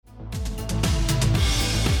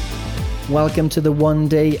Welcome to the One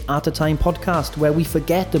Day at a Time podcast, where we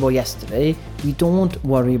forget about yesterday, we don't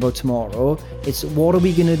worry about tomorrow. It's what are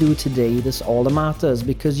we going to do today that's all that matters,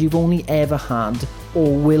 because you've only ever had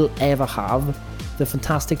or will ever have the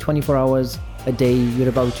fantastic 24 hours a day you're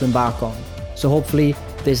about to embark on. So hopefully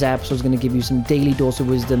this episode is going to give you some daily dose of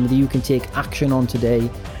wisdom that you can take action on today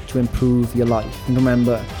to improve your life. And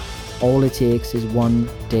remember, all it takes is one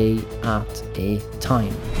day at a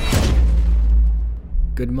time.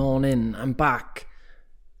 Good morning, I'm back.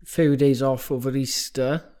 A few days off over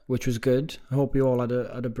Easter, which was good. I hope you all had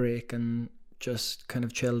a break and just kind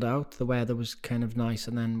of chilled out. The weather was kind of nice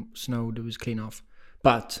and then snowed, it was clean off.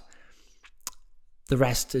 But the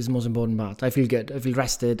rest is the most important part. I feel good, I feel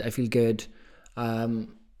rested, I feel good. And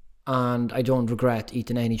I don't regret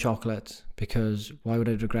eating any chocolate, because why would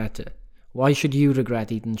I regret it? Why should you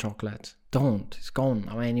regret eating chocolate? Don't. It's gone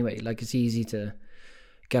now anyway. Like, it's easy to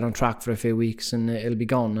get on track for a few weeks and it'll be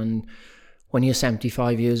gone. And when you're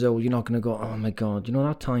 75 years old, you're not going to go, oh my God, you know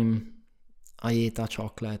that time I ate that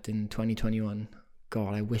chocolate in 2021?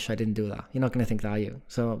 God, I wish I didn't do that. You're not going to think that, are you?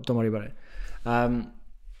 So don't worry about it.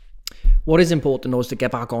 What is important though is to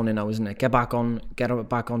get back on it now, isn't it? Get back on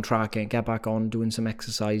track and get back on doing some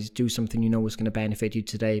exercise, do something you know is going to benefit you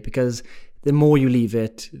today, because the more you leave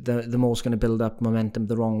it, the more it's going to build up momentum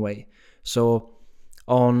the wrong way. So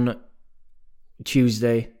on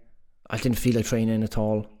Tuesday, I didn't feel like training at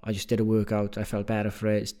all. I just did a workout. I felt better for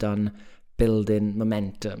it. It's done. Building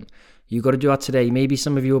momentum. You got to do that today. Maybe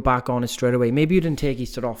some of you are back on it straight away. Maybe you didn't take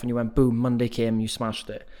Easter off and you went boom, Monday came, you smashed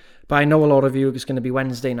it. But I know a lot of you, it's going to be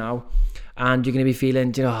Wednesday now, and you're going to be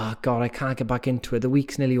feeling, oh God, I can't get back into it. The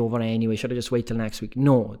week's nearly over anyway. Should I just wait till next week?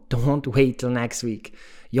 No, don't wait till next week.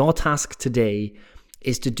 Your task today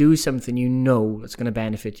is to do something you know that's going to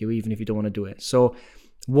benefit you, even if you don't want to do it. So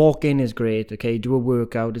walking is great, okay? Do a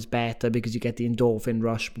workout is better because you get the endorphin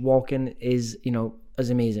rush. Walking is, is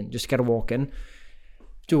amazing. Just get a walk in.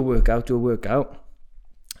 Do a workout.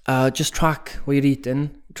 Just track what you're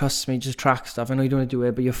eating. Trust me, just track stuff. I know you don't want to do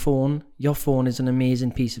it, but your phone is an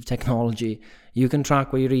amazing piece of technology. You can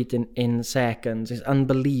track what you're eating in seconds. It's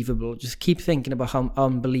unbelievable. Just keep thinking about how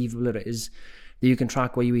unbelievable it is that you can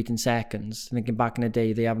track what you eat in seconds. Thinking back in the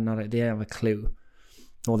day, they have a clue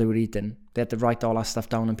what they were eating. They had to write all that stuff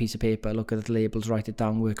down on a piece of paper, look at the labels, write it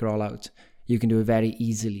down, work it all out. You can do it very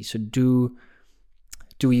easily. So do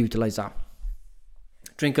utilize that.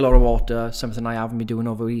 Drink a lot of water, something I haven't been doing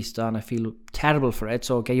over Easter and I feel terrible for it.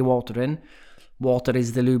 So get your water in. Water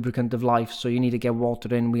is the lubricant of life, so you need to get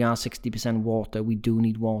water in. We are 60% water. We do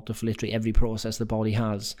need water for literally every process the body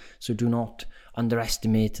has. So do not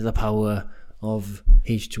underestimate the power of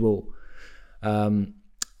H2O.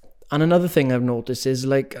 And another thing I've noticed is,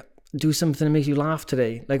 do something that makes you laugh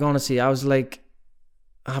today. Honestly, I was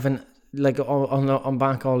having, on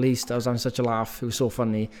Bank Holiday Easter, I was having such a laugh. It was so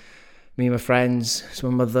funny. Me and my friends, my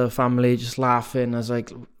mother, family, just laughing. I was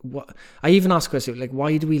like, what? I even asked questions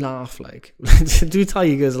why do we laugh? Do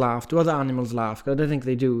tigers laugh? Do other animals laugh? I don't think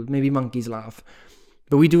they do. Maybe monkeys laugh.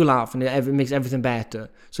 But we do laugh, and it makes everything better.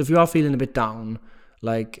 So if you are feeling a bit down,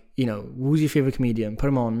 who's your favourite comedian? Put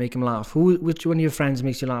them on, make them laugh. Which one of your friends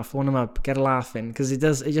makes you laugh? Phone them up, get a laugh in, because it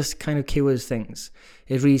just kind of cures things.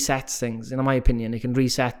 It resets things. In my opinion, it can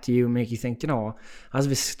reset you and make you think, I was a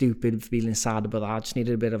bit stupid feeling sad about that. I just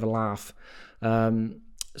needed a bit of a laugh.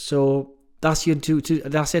 So that's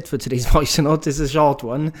that's it for today's voice note. It's a short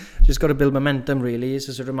one. Just got to build momentum, really. It's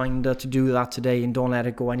just a reminder to do that today and don't let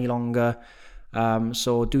it go any longer.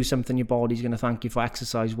 So do something your body's going to thank you for.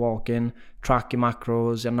 Exercise, walking, track your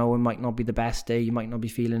macros. I know it might not be the best day, you might not be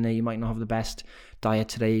feeling it, you might not have the best diet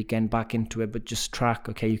today, getting back into it, but just track,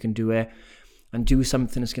 okay, you can do it, and do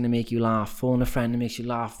something that's going to make you laugh. Phone a friend that makes you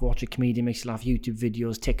laugh, watch a comedian makes you laugh, YouTube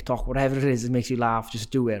videos, TikTok, whatever it is that makes you laugh, just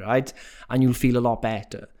do it, right? And you'll feel a lot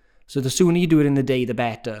better. So the sooner you do it in the day, the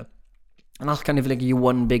better. And that's kind of your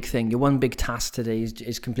one big thing. Your one big task today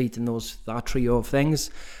is completing that trio of things.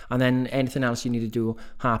 And then anything else you need to do,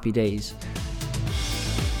 happy days.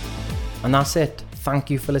 And that's it. Thank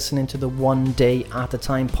you for listening to the One Day at a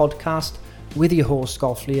Time podcast with your host,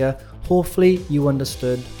 Golf Lear. Hopefully you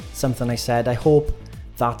understood something I said. I hope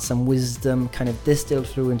that some wisdom kind of distilled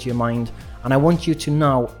through into your mind. And I want you to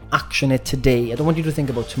now action it today. I don't want you to think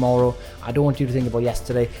about tomorrow. I don't want you to think about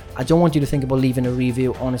yesterday. I don't want you to think about leaving a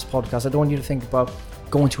review on this podcast. I don't want you to think about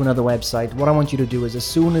going to another website. What I want you to do is, as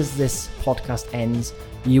soon as this podcast ends,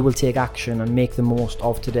 you will take action and make the most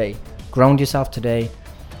of today. Ground yourself today.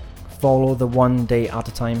 Follow the One Day at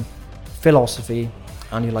a Time philosophy,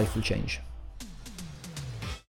 and your life will change.